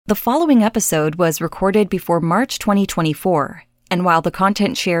The following episode was recorded before March 2024, and while the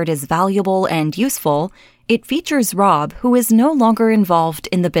content shared is valuable and useful, it features Rob, who is no longer involved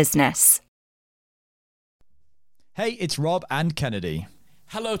in the business. Hey, it's Rob and Kennedy.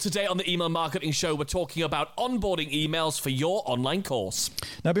 Hello, today on the Email Marketing Show, we're talking about onboarding emails for your online course.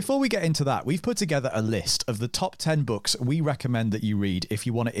 Now, before we get into that, we've put together a list of the top 10 books we recommend that you read if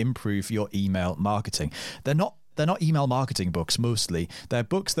you want to improve your email marketing. They're not email marketing books mostly. They're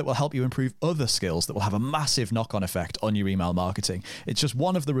books that will help you improve other skills that will have a massive knock-on effect on your email marketing. It's just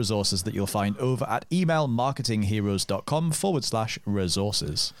one of the resources that you'll find over at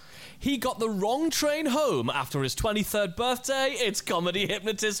emailmarketingheroes.com/resources. He got the wrong train home after his 23rd birthday. It's comedy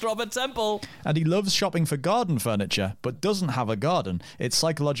hypnotist Robert Temple. And he loves shopping for garden furniture, but doesn't have a garden. It's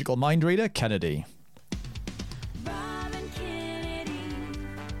psychological mind reader Kennedy.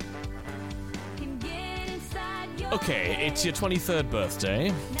 Okay, it's your 23rd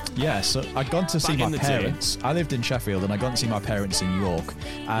birthday. Yeah, so I'd gone to see my parents. I lived in Sheffield and I'd gone to see my parents in York,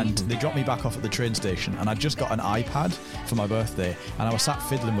 and they dropped me back off at the train station, and I'd just got an iPad for my birthday, and I was sat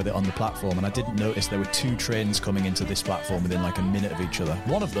fiddling with it on the platform, and I didn't notice there were two trains coming into this platform within like a minute of each other.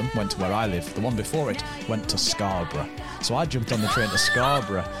 One of them went to where I live. The one before it went to Scarborough. So I jumped on the train to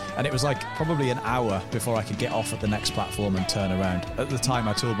Scarborough, and it was like probably an hour before I could get off at the next platform and turn around. At the time,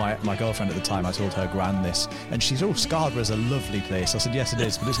 I told my girlfriend at the time, I told her gran this, and she's, "Oh, Scarborough's a lovely place." I said, "Yes, it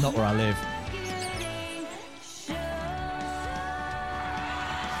is, but it's not where I live."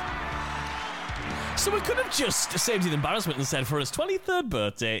 So we could have just saved you the embarrassment and said for his 23rd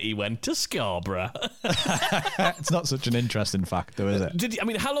birthday, he went to Scarborough. It's not such an interesting fact, though, is it?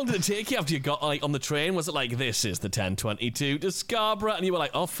 How long did it take you after you got on the train? Was it like, this is the 10:22 to Scarborough? And you were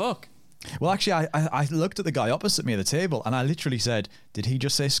like, oh, fuck. Well, actually, I looked at the guy opposite me at the table, and I literally said, "Did he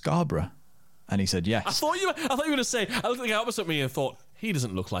just say Scarborough?" And he said, "Yes." I thought you were going to say, I looked at the guy opposite me and thought, he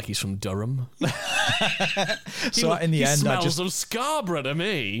doesn't look like he's from Durham. So in the end, smells of Scarborough to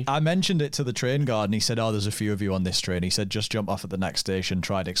me. I mentioned it to the train guard, and he said, "Oh, there's a few of you on this train." He said, "Just jump off at the next station,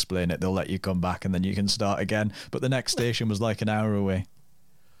 try to explain it. They'll let you come back, and then you can start again." But the next station was like an hour away.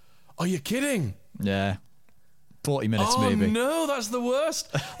 Are you kidding? Yeah. 40 minutes, maybe. Oh, no, that's the worst.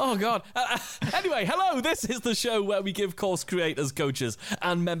 Oh, God. Anyway, hello. This is the show where we give course creators, coaches,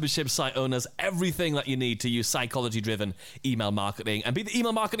 and membership site owners everything that you need to use psychology-driven email marketing and be the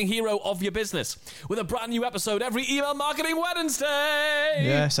email marketing hero of your business. With a brand new episode every Email Marketing Wednesday.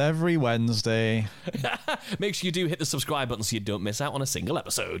 Yes, every Wednesday. Make sure you do hit the subscribe button so you don't miss out on a single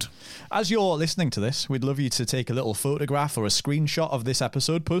episode. As you're listening to this, we'd love you to take a little photograph or a screenshot of this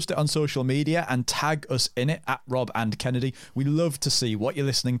episode, post it on social media, and tag us in it at Rob and Kennedy. We love to see what you're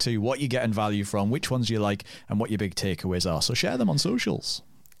listening to, what you're getting value from, which ones you like, and what your big takeaways are. So share them on socials.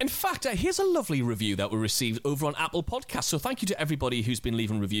 In fact, here's a lovely review that we received over on Apple Podcasts. So thank you to everybody who's been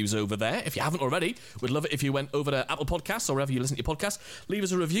leaving reviews over there. If you haven't already, we'd love it if you went over to Apple Podcasts or wherever you listen to your podcast. Leave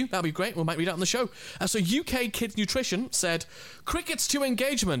us a review. That'd be great. We might read it on the show. So UK Kids Nutrition said, "Crickets to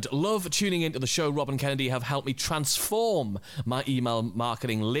engagement. Love tuning into the show. Rob and Kennedy have helped me transform my email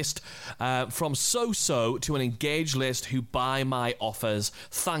marketing list from so-so to an engaged list who buy my offers.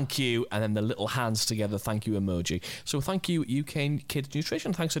 Thank you." And then the little hands together thank you emoji. So thank you, UK Kids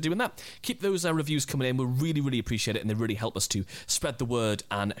Nutrition. Thanks for doing that. Keep those reviews coming in. We really, really appreciate it, and they really help us to spread the word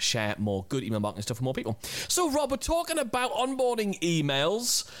and share more good email marketing stuff for more people. So, Rob, we're talking about onboarding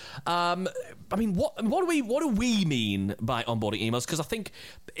emails. What do we mean by onboarding emails? Because I think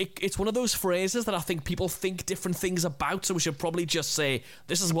it's one of those phrases that I think people think different things about, so we should probably just say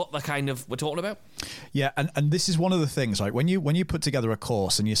this is what we're talking about. Yeah, and this is one of the things, right? When you put together a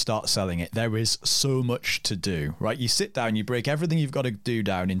course and you start selling it, there is so much to do, right? You sit down, you break everything you've got to do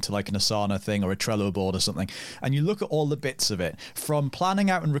down into like an Asana thing or a Trello board or something, and you look at all the bits of it, from planning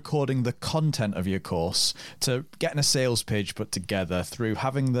out and recording the content of your course to getting a sales page put together, through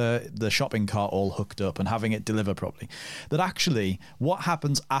having the shopping cart all hooked up and having it deliver properly. That actually what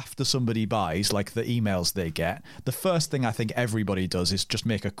happens after somebody buys, like the emails they get, the first thing I think everybody does is just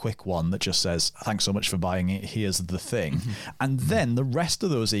make a quick one that just says, "Thanks so much for buying it, here's the thing." Mm-hmm. And then the rest of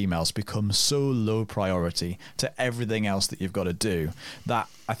those emails become so low priority to everything else that you've got to do that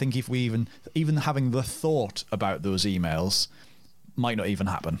I think if we even having the thought about those emails might not even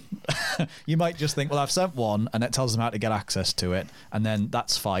happen. You might just think, well, I've sent one and it tells them how to get access to it, and then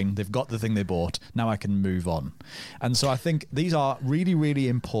that's fine. They've got the thing they bought. Now I can move on. And so I think these are really, really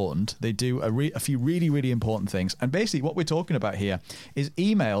important. They do a few really, really important things. And basically what we're talking about here is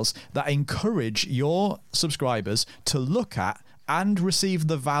emails that encourage your subscribers to look at and receive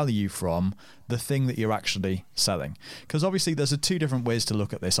the value from the thing that you're actually selling. Because obviously there's two different ways to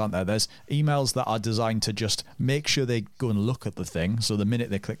look at this, aren't there? There's emails that are designed to just make sure they go and look at the thing. So the minute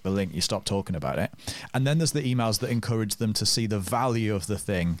they click the link, you stop talking about it. And then there's the emails that encourage them to see the value of the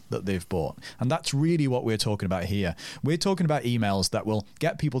thing that they've bought. And that's really what we're talking about here. We're talking about emails that will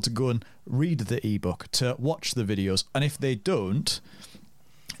get people to go and read the ebook, to watch the videos. And if they don't,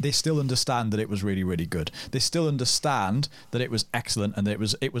 they still understand that it was really, really good. They still understand that it was excellent and that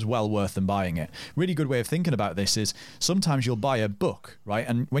it was well worth them buying it. Really good way of thinking about this is sometimes you'll buy a book, right?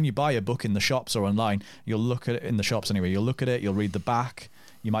 And when you buy a book in the shops or online, you'll look at it in the shops anyway. You'll look at it, you'll read the back.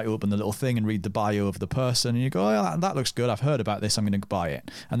 You might open the little thing and read the bio of the person and you go, oh, that looks good. I've heard about this. I'm going to buy it.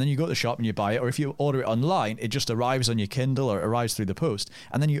 And then you go to the shop and you buy it. Or if you order it online, it just arrives on your Kindle or it arrives through the post.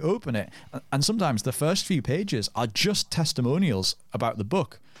 And then you open it. And sometimes the first few pages are just testimonials about the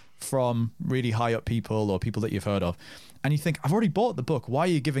book from really high up people or people that you've heard of. And you think, I've already bought the book. Why are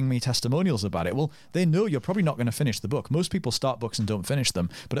you giving me testimonials about it? Well, they know you're probably not going to finish the book. Most people start books and don't finish them.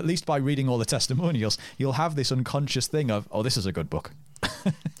 But at least by reading all the testimonials, you'll have this unconscious thing of, oh, this is a good book.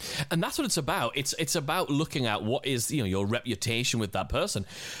 And that's what it's about. It's about looking at what is, your reputation with that person.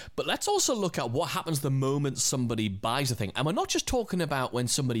 But let's also look at what happens the moment somebody buys a thing. And we're not just talking about when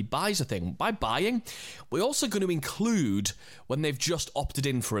somebody buys a thing. By buying, we're also going to include when they've just opted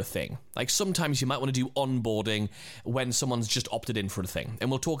in for a thing. Like sometimes you might want to do onboarding when someone's just opted in for a thing.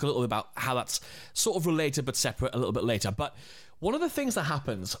 And we'll talk a little bit about how that's sort of related but separate a little bit later. But one of the things that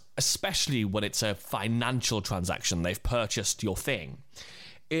happens, especially when it's a financial transaction, they've purchased your thing,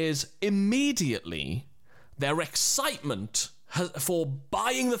 is immediately their excitement for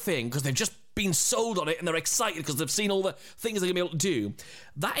buying the thing, because they've just been sold on it and they're excited because they've seen all the things they're going to be able to do,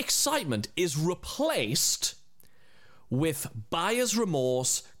 that excitement is replaced with buyer's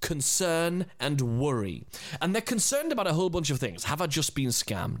remorse, concern, and worry. And they're concerned about a whole bunch of things. Have I just been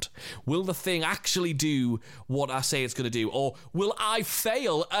scammed? Will the thing actually do what I say it's going to do? Or will I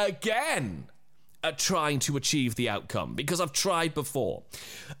fail again at trying to achieve the outcome? Because I've tried before.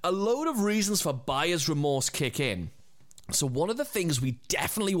 A load of reasons for buyer's remorse kick in. So one of the things we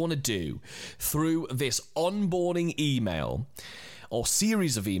definitely want to do through this onboarding email, or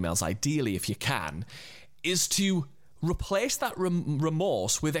series of emails, ideally if you can, is to replace that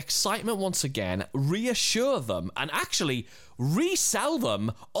remorse with excitement once again, reassure them, and actually resell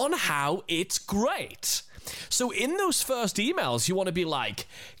them on how it's great. So in those first emails, you want to be like,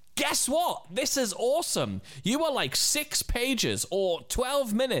 guess what? This is awesome. You are like 6 pages or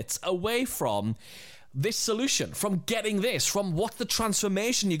 12 minutes away from this solution, from getting this, from what the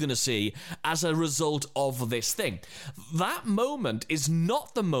transformation you're going to see as a result of this thing. That moment is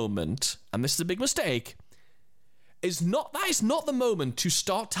not the moment, and this is a big mistake, that is not the moment to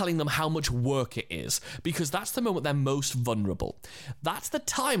start telling them how much work it is, because that's the moment they're most vulnerable. That's the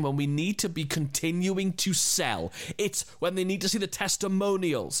time when we need to be continuing to sell. It's when they need to see the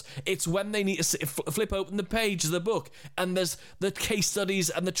testimonials. It's when they need to flip open the page of the book and there's the case studies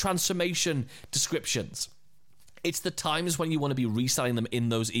and the transformation descriptions. It's the times when you want to be reselling them in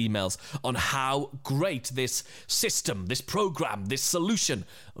those emails on how great this system, this program, this solution,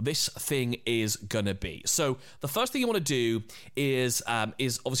 this thing is going to be. So the first thing you want to do is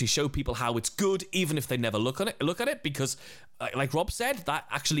obviously show people how it's good, even if they never look at it, because like Rob said, that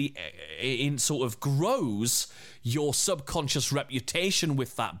actually in sort of grows your subconscious reputation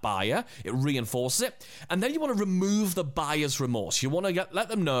with that buyer. It reinforces it. And then you want to remove the buyer's remorse. You want to let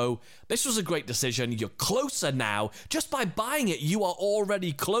them know this was a great decision. You're closer now. Just by buying it, you are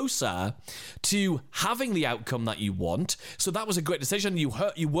already closer to having the outcome that you want. So that was a great decision. You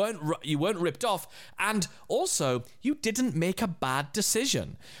weren't ripped off. And also, you didn't make a bad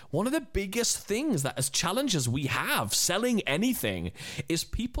decision. One of the biggest things that as challengers we have selling anything is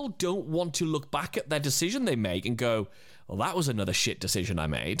people don't want to look back at their decision they make and go, well, that was another shit decision I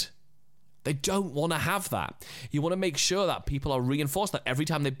made. They don't want to have that. You want to make sure that people are reinforced that every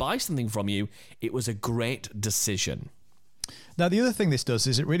time they buy something from you, it was a great decision. Now, the other thing this does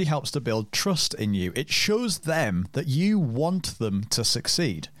is it really helps to build trust in you. It shows them that you want them to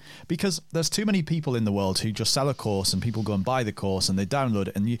succeed, because there's too many people in the world who just sell a course and people go and buy the course and they download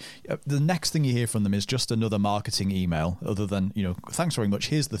it, and the next thing you hear from them is just another marketing email other than, thanks very much,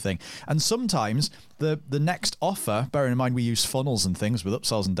 here's the thing. And sometimes the next offer, bearing in mind we use funnels and things with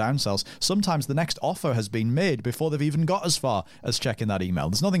upsells and downsells, sometimes the next offer has been made before they've even got as far as checking that email.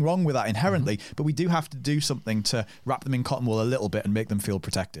 There's nothing wrong with that inherently, but we do have to do something to wrap them in cotton wool a little bit and make them feel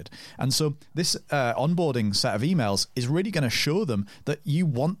protected. And so this onboarding set of emails is really going to show them that you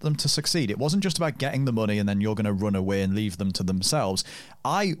want them to succeed. It wasn't just about getting the money and then you're going to run away and leave them to themselves.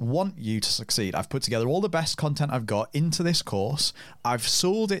 I want you to succeed. I've put together all the best content I've got into this course. I've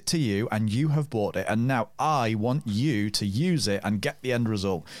sold it to you and you have bought it. And now I want you to use it and get the end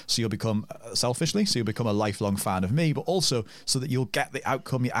result. So you'll become, selfishly, so you'll become a lifelong fan of me, but also so that you'll get the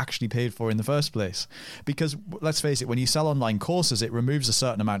outcome you actually paid for in the first place. Because let's face it, when you sell online courses, it removes a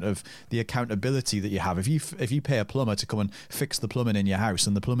certain amount of the accountability that you have. If you pay a plumber to come and fix the plumbing in your house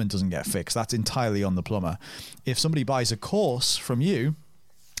and the plumbing doesn't get fixed, that's entirely on the plumber. If somebody buys a course from you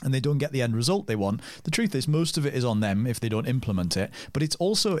and they don't get the end result they want, the truth is most of it is on them if they don't implement it. But it's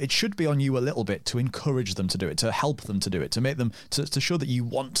also, it should be on you a little bit to encourage them to do it, to help them to do it, to make them, to show that you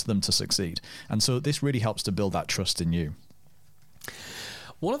want them to succeed. And so this really helps to build that trust in you.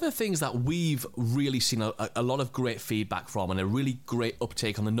 One of the things that we've really seen a lot of great feedback from, and a really great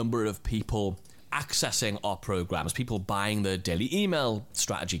uptake on the number of people accessing our programs, people buying the daily email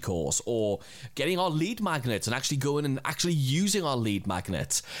strategy course or getting our lead magnets and actually going and actually using our lead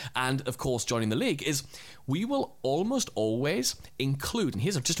magnets, and of course joining the league, is we will almost always include, and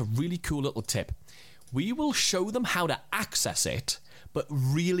here's just a really cool little tip, we will show them how to access it, but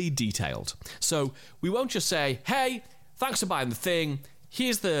really detailed. So we won't just say, hey, thanks for buying the thing,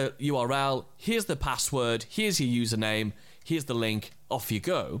 here's the URL, here's the password, here's your username, here's the link, off you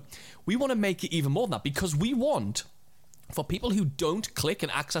go. We want to make it even more than that, because we want, for people who don't click and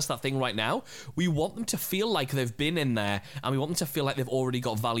access that thing right now, we want them to feel like they've been in there, and we want them to feel like they've already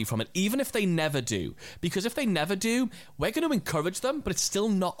got value from it, even if they never do. Because if they never do, we're going to encourage them, but it's still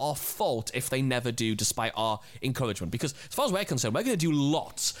not our fault if they never do, despite our encouragement. Because as far as we're concerned, we're going to do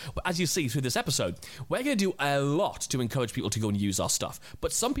lots. As you see through this episode, we're going to do a lot to encourage people to go and use our stuff.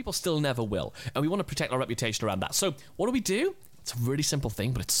 But some people still never will, and we want to protect our reputation around that. So what do? It's a really simple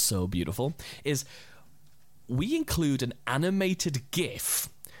thing, but it's so beautiful, is we include an animated GIF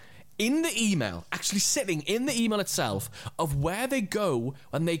in the email, actually sitting in the email itself, of where they go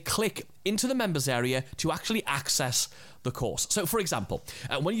when they click into the members area to actually access the course. So, for example,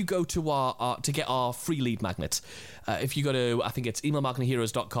 when you go to our to get our free lead magnets, if you go to, I think it's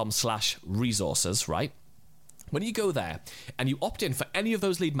emailmarketingheroes.com/resources, right? When you go there and you opt in for any of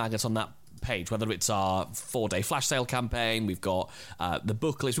those lead magnets on that page, whether it's our 4-day flash sale campaign, we've got the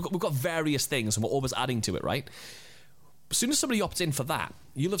book list, we've got various things, and we're always adding to it, right? As soon as somebody opts in for that,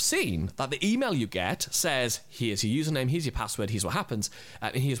 you'll have seen that the email you get says, here's your username, here's your password, here's what happens,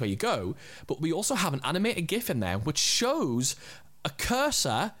 and here's where you go. But we also have an animated GIF in there which shows a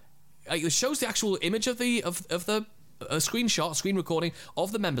cursor. It shows the actual image of the a screen recording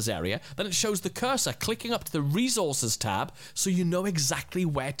of the members area. Then it shows the cursor clicking up to the resources tab, so you know exactly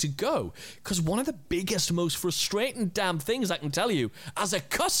where to go. Because one of the biggest, most frustrating damn things I can tell you as a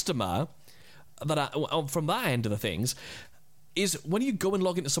customer, from that end of the things, is when you go and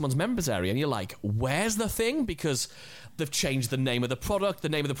log into someone's members area and you're like, where's the thing? Because they've changed the name of the product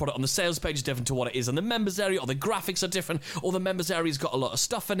on the sales page is different to what it is in the members area, or the graphics are different, or the members area's got a lot of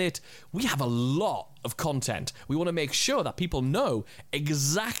stuff in it. We have a lot of content. We want to make sure that people know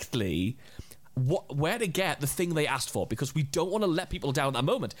exactly where to get the thing they asked for, because we don't want to let people down at that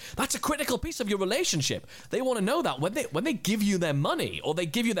moment. That's a critical piece of your relationship. They want to know that when they give you their money or they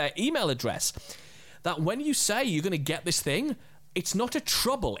give you their email address, that when you say you're going to get this thing, it's not a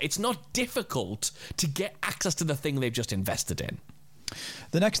trouble. It's not difficult to get access to the thing they've just invested in.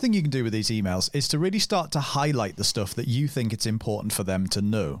 The next thing you can do with these emails is to really start to highlight the stuff that you think it's important for them to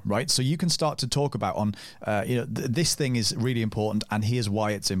know, right? So you can start to talk about this thing is really important and here's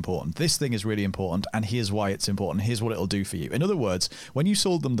why it's important. This thing is really important and here's why it's important. Here's what it'll do for you. In other words, when you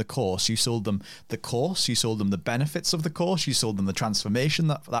sold them the course, you sold them the course, you sold them the benefits of the course, you sold them the transformation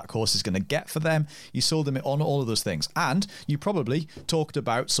that course is going to get for them, you sold them on all of those things. And you probably talked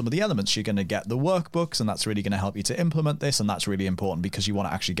about some of the elements. You're going to get the workbooks, and that's really going to help you to implement this, and that's really important because you want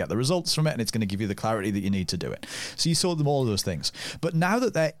to actually get the results from it, and it's going to give you the clarity that you need to do it. So you sold them all of those things. But now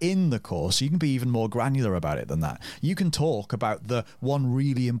that they're in the course, you can be even more granular about it than that. You can talk about the one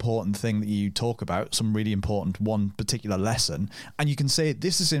really important thing that you talk about, some really important one particular lesson, and you can say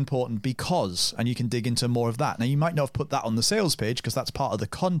this is important because, and you can dig into more of that. Now you might not have put that on the sales page because that's part of the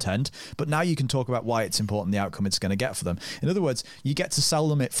content, but now you can talk about why it's important, the outcome it's going to get for them. In other words, you get to sell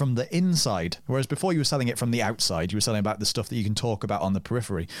them it from the inside, whereas before you were selling it from the outside. You were selling about the stuff that you can talk about on the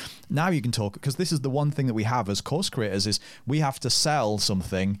periphery. Now you can talk, because this is the one thing that we have as course creators, is we have to sell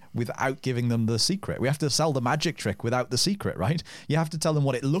something without giving them the secret. We have to sell the magic trick without the secret, right? You have to tell them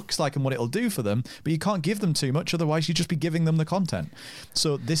what it looks like and what it'll do for them, but you can't give them too much, otherwise you'd just be giving them the content.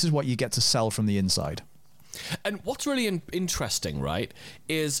 So this is what you get to sell from the inside. And what's really interesting, right,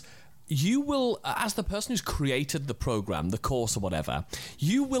 is you will, as the person who's created the program, the course or whatever,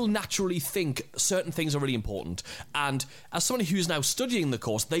 you will naturally think certain things are really important. And as someone who's now studying the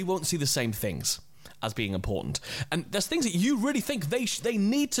course, they won't see the same things as being important. And there's things that you really think they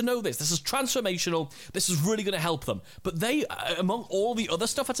need to know this. This is transformational. This is really going to help them. But they, among all the other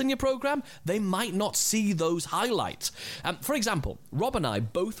stuff that's in your program, they might not see those highlights. For example, Rob and I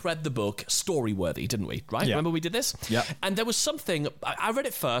both read the book Storyworthy, didn't we? Right? Yeah. Remember we did this? Yeah. And there was something, I read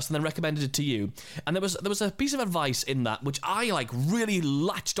it first and then recommended it to you. And there was a piece of advice in that which I really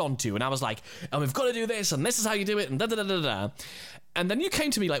latched onto. And I was like, oh, we've got to do this and this is how you do it and da-da-da-da-da. And then you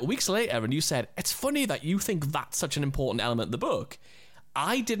came to me weeks later and you said, it's funny that you think that's such an important element of the book.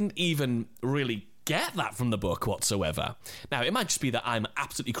 I didn't even really get that from the book whatsoever. Now, it might just be that I'm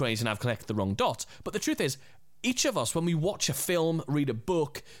absolutely crazy and I've connected the wrong dots. But the truth is, each of us, when we watch a film, read a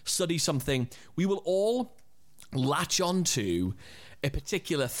book, study something, we will all latch onto a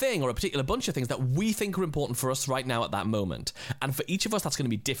particular thing or a particular bunch of things that we think are important for us right now at that moment. And for each of us, that's going to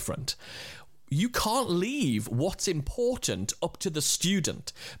be different. You can't leave what's important up to the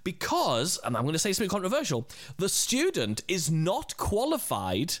student because, and I'm going to say something controversial, the student is not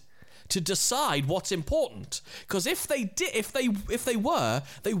qualified to decide what's important. Because if they were,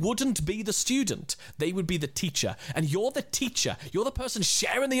 they wouldn't be the student. They would be the teacher. And you're the teacher. You're the person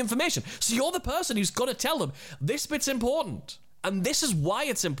sharing the information. So you're the person who's got to tell them, this bit's important. And this is why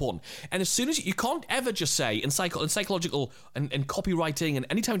it's important. And as soon as you can't ever just say in psychological and copywriting and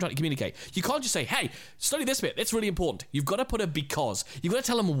anytime you're trying to communicate, you can't just say, hey, study this bit, it's really important. You've got to put a because. You've got to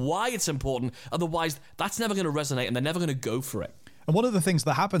tell them why it's important. Otherwise, that's never going to resonate and they're never going to go for it. And one of the things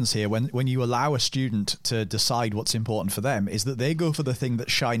that happens here when you allow a student to decide what's important for them is that they go for the thing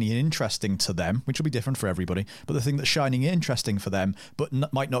that's shiny and interesting to them, which will be different for everybody, but the thing that's shiny and interesting for them, but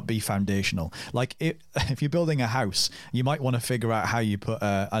might not be foundational. Like if you're building a house, you might want to figure out how you put,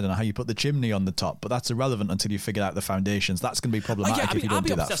 how you put the chimney on the top, but that's irrelevant until you figure out the foundations. That's going to be problematic if you don't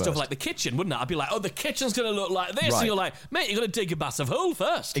do that first. I'd be obsessed with the kitchen, wouldn't I? I'd be like, oh, the kitchen's going to look like this. Right. And you're like, mate, you're going to dig a massive hole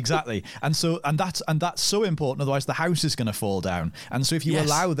first. Exactly. And that's so important, otherwise the house is going to fall down. And so if you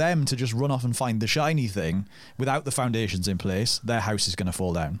allow them to just run off and find the shiny thing without the foundations in place, their house is going to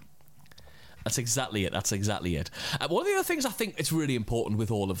fall down. That's exactly it. One of the other things I think it's really important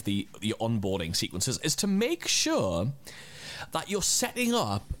with all of the onboarding sequences is to make sure that you're setting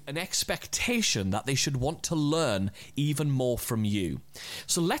up an expectation that they should want to learn even more from you.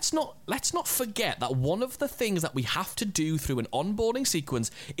 So let's not forget that one of the things that we have to do through an onboarding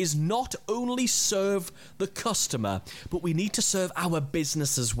sequence is not only serve the customer, but we need to serve our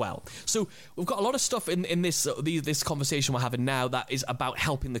business as well. So we've got a lot of stuff in this conversation we're having now that is about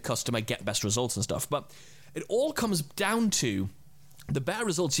helping the customer get the best results and stuff, but it all comes down to the better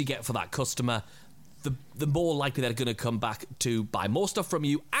results you get for that customer, the more likely they're going to come back to buy more stuff from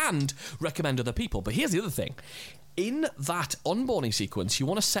you and recommend other people. But here's the other thing. In that onboarding sequence, you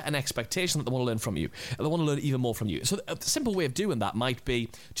want to set an expectation that they want to learn from you, and they want to learn even more from you. So a simple way of doing that might be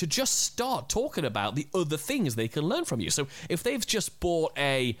to just start talking about the other things they can learn from you. So if they've just bought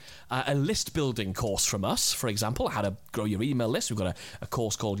a list building course from us, for example, how to grow your email list, we've got a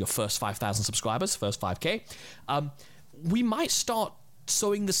course called Your First 5,000 Subscribers, First 5K, we might start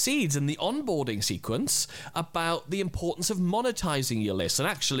sowing the seeds in the onboarding sequence about the importance of monetizing your list. And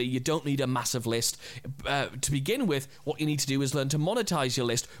actually, you don't need a massive list to begin with. What you need to do is learn to monetize your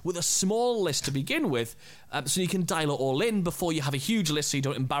list with a small list to begin with, so you can dial it all in before you have a huge list so you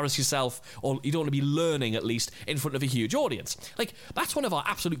don't embarrass yourself, or you don't want to be learning, at least, in front of a huge audience. Like, that's one of our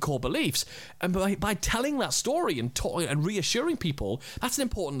absolute core beliefs. And by telling that story and reassuring people, that's an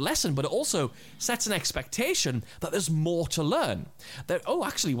important lesson, but it also sets an expectation that there's more to learn.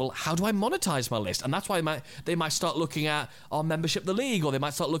 How do I monetize my list? And that's why they might start looking at our membership, the league, or they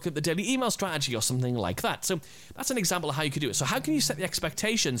might start looking at the daily email strategy or something like that. So that's an example of how you could do it. So how can you set the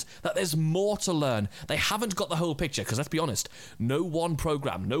expectations that there's more to learn? They haven't got the whole picture, because let's be honest, no one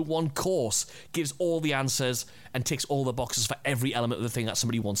program, no one course gives all the answers and ticks all the boxes for every element of the thing that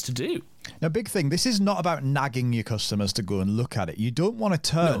somebody wants to do. Now, big thing, this is not about nagging your customers to go and look at it. You don't want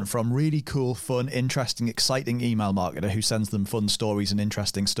to turn from really cool, fun, interesting, exciting email marketer who sends them fun stories and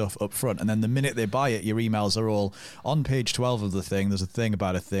interesting stuff up front, and then the minute they buy it, your emails are all on page 12 of the thing, there's a thing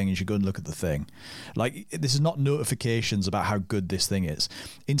about a thing, you should go and look at the thing. Like, this is not notifications about how good this thing is.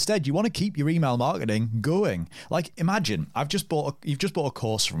 Instead, you want to keep your email marketing going. Like, imagine you've just bought a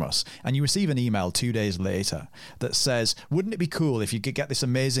course from us, and you receive an email 2 days later that says, wouldn't it be cool if you could get this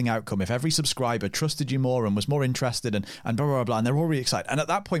amazing outcome if every subscriber trusted you more and was more interested, and blah, blah, blah, blah, and they're all really excited. And at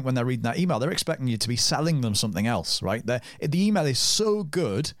that point, when they're reading that email, they're expecting you to be selling them something else, right? The email is so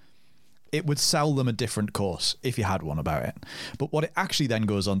good, it would sell them a different course if you had one about it. But what it actually then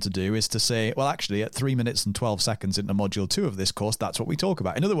goes on to do is to say, well, actually, at 3 minutes and 12 seconds into module 2 of this course, that's what we talk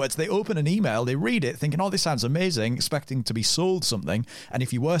about. In other words, they open an email, they read it, thinking, oh, this sounds amazing, expecting to be sold something. And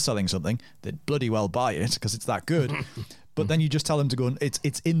if you were selling something, they'd bloody well buy it because it's that good. But then you just tell them to go and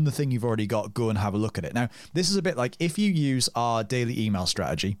it's in the thing you've already got. Go and have a look at it. Now, this is a bit like if you use our daily email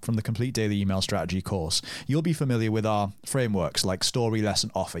strategy from the Complete Daily Email Strategy course, you'll be familiar with our frameworks like story, lesson,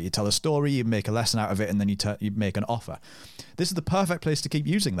 offer. You tell a story, you make a lesson out of it, and then you make an offer. This is the perfect place to keep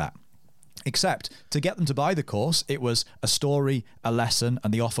using that. Except to get them to buy the course, it was a story, a lesson,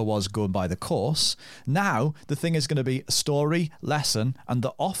 and the offer was go and buy the course. Now, the thing is going to be a story, lesson, and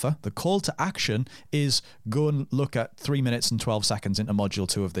the offer, the call to action, is go and look at 3 minutes and 12 seconds into module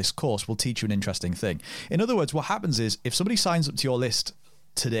 2 of this course. We'll teach you an interesting thing. In other words, what happens is if somebody signs up to your list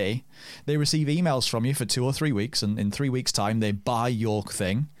today, they receive emails from you for 2 or 3 weeks, and in 3 weeks' time, they buy your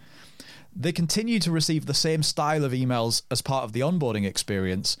thing. They continue to receive the same style of emails as part of the onboarding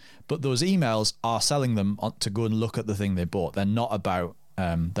experience, but those emails are selling them to go and look at the thing they bought. They're not about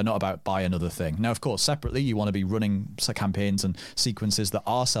buy another thing. Now, of course, separately, you want to be running campaigns and sequences that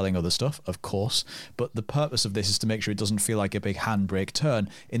are selling other stuff, of course, but the purpose of this is to make sure it doesn't feel like a big handbrake turn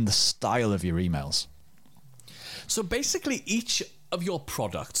in the style of your emails. So basically, each of your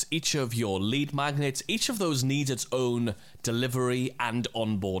products, each of your lead magnets, each of those needs its own delivery and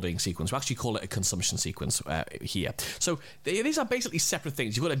onboarding sequence. We actually call it a consumption sequence here. So these are basically separate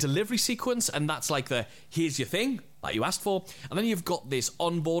things. You've got a delivery sequence, and that's like the here's your thing that you asked for. And then you've got this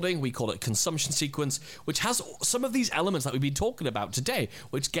onboarding, we call it consumption sequence, which has some of these elements that we've been talking about today,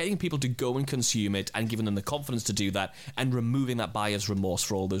 which is getting people to go and consume it and giving them the confidence to do that and removing that buyer's remorse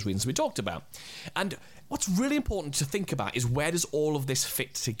for all those reasons we talked about. And what's really important to think about is where does all of this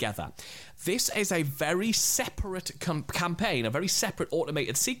fit together? This is a very separate campaign, a very separate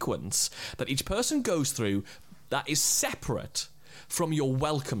automated sequence that each person goes through that is separate from your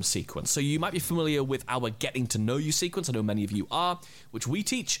welcome sequence. So you might be familiar with our getting to know you sequence. I know many of you are, which we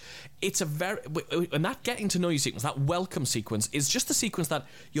teach. And that getting to know you sequence, that welcome sequence, is just the sequence that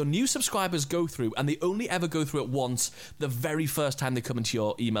your new subscribers go through, and they only ever go through it once, the very first time they come into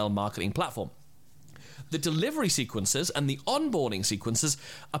your email marketing platform. The delivery sequences and the onboarding sequences,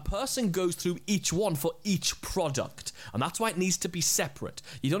 a person goes through each one for each product. And that's why it needs to be separate.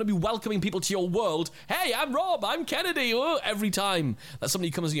 You don't want to be welcoming people to your world. Hey, I'm Rob, I'm Kennedy. Every time that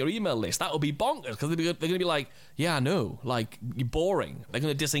somebody comes on your email list, that will be bonkers because they're going to be like, yeah, I know, like, you're boring. They're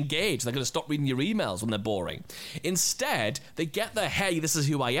going to disengage. They're going to stop reading your emails when they're boring. Instead, they get the, hey, this is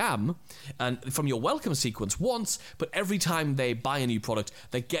who I am, and from your welcome sequence once, but every time they buy a new product,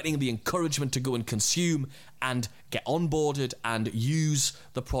 they're getting the encouragement to go and consume and get onboarded and use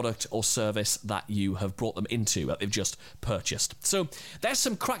the product or service that you have brought them into, that they've just purchased. So there's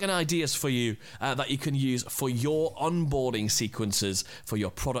some cracking ideas for you that you can use for your onboarding sequences for your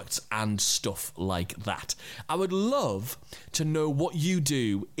products and stuff like that. I would love to know what you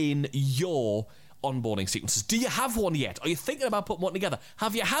do in your onboarding sequences. Do you have one yet? Are you thinking about putting one together?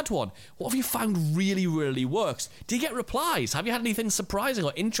 Have you had one? What have you found really, really works? Do you get replies? Have you had anything surprising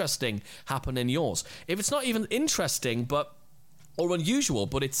or interesting happen in yours? If it's not even interesting, or unusual,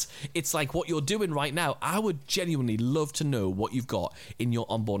 but it's like what you're doing right now, I would genuinely love to know what you've got in your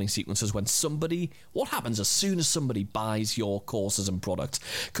onboarding sequences what happens as soon as somebody buys your courses and products.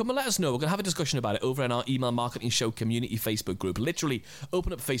 Come and let us know. We're going to have a discussion about it over in our Email Marketing Show community Facebook group. Literally,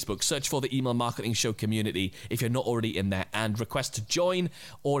 open up Facebook, search for the Email Marketing Show community if you're not already in there, and request to join,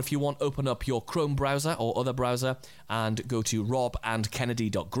 or if you want, open up your Chrome browser or other browser and go to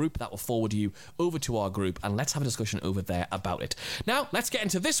robandkennedy.group. That will forward you over to our group, and let's have a discussion over there about it. Now, let's get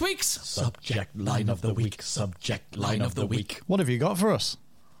into this week's Subject Line of the Week. Subject Line of the Week. What have you got for us?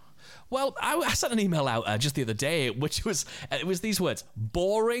 Well, I sent an email out just the other day, which was it was these words: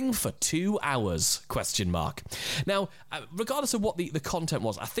 boring for 2 hours, ? Now, regardless of what the content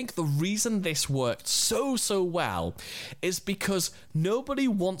was, I think the reason this worked so well is because nobody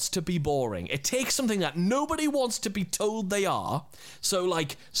wants to be boring. It takes something that nobody wants to be told they are, so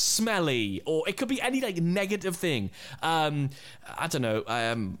like smelly, or it could be any like negative thing. I don't know,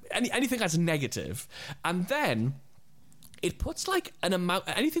 anything that's negative, and then it puts like an amount,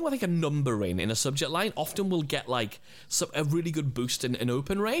 anything with like a number in a subject line often will get like a really good boost in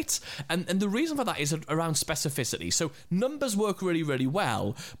open rate. And the reason for that is around specificity. So numbers work really, really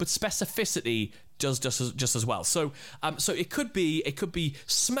well, but specificity does just as well. So it could be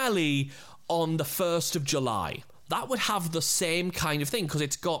smelly on the 1st of July. That would have the same kind of thing because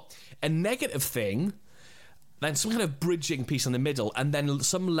it's got a negative thing then some kind of bridging piece in the middle, and then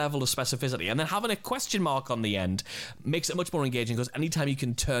some level of specificity. And then having a question mark on the end makes it much more engaging, because anytime you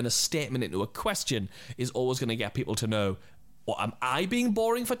can turn a statement into a question is always going to get people to know, well, am I being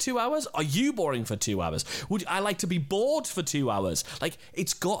boring for 2 hours? Are you boring for 2 hours? Would I like to be bored for 2 hours? Like,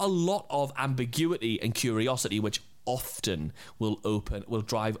 it's got a lot of ambiguity and curiosity, which often will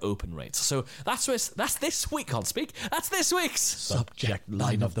drive open rates. So that's this week. Can't speak. That's this week's Subject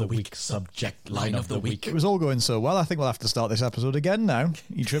line of the week. Subject line of the week. It was all going so well. I think we'll have to start this episode again now.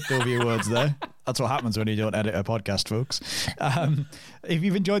 You tripped over your words there. That's what happens when you don't edit a podcast, folks. If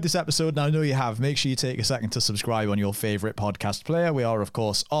you've enjoyed this episode, and I know you have, make sure you take a second to subscribe on your favourite podcast player. We are, of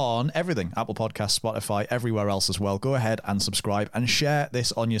course, on everything. Apple Podcasts, Spotify, everywhere else as well. Go ahead and subscribe and share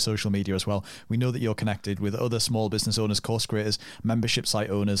this on your social media as well. We know that you're connected with other small business owners, course creators, membership site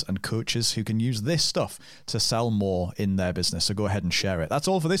owners and coaches who can use this stuff to sell more in their business. So go ahead and share it. That's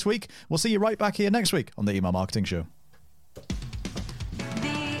all for this week. We'll see you right back here next week on the Email Marketing Show.